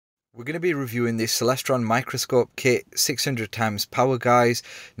We're going to be reviewing this Celestron microscope kit 600 times power, guys.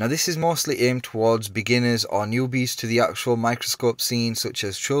 Now this is mostly aimed towards beginners or newbies to the actual microscope scene, such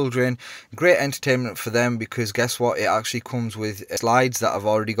as children. Great entertainment for them because guess what, it actually comes with slides that have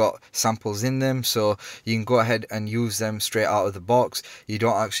already got samples in them, so you can go ahead and use them straight out of the box. You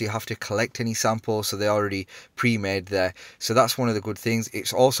don't actually have to collect any samples, so they're already pre-made there. So that's one of the good things.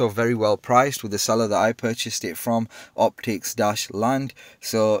 It's also very well priced with the seller that I purchased it from, Optics-Land.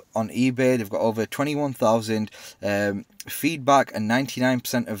 So on eBay they've got over 21,000 feedback and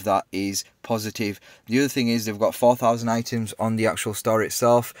 99% of that is positive. The other thing is they've got 4,000 items on the actual store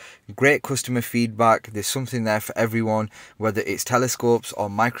itself. Great customer feedback. There's something there for everyone, whether it's telescopes or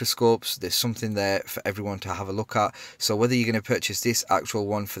microscopes, there's something there for everyone to have a look at. So whether you're going to purchase this actual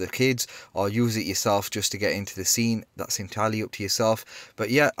one for the kids or use it yourself just to get into the scene, that's entirely up to yourself. But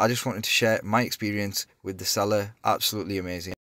yeah, I just wanted to share my experience with the seller. Absolutely amazing.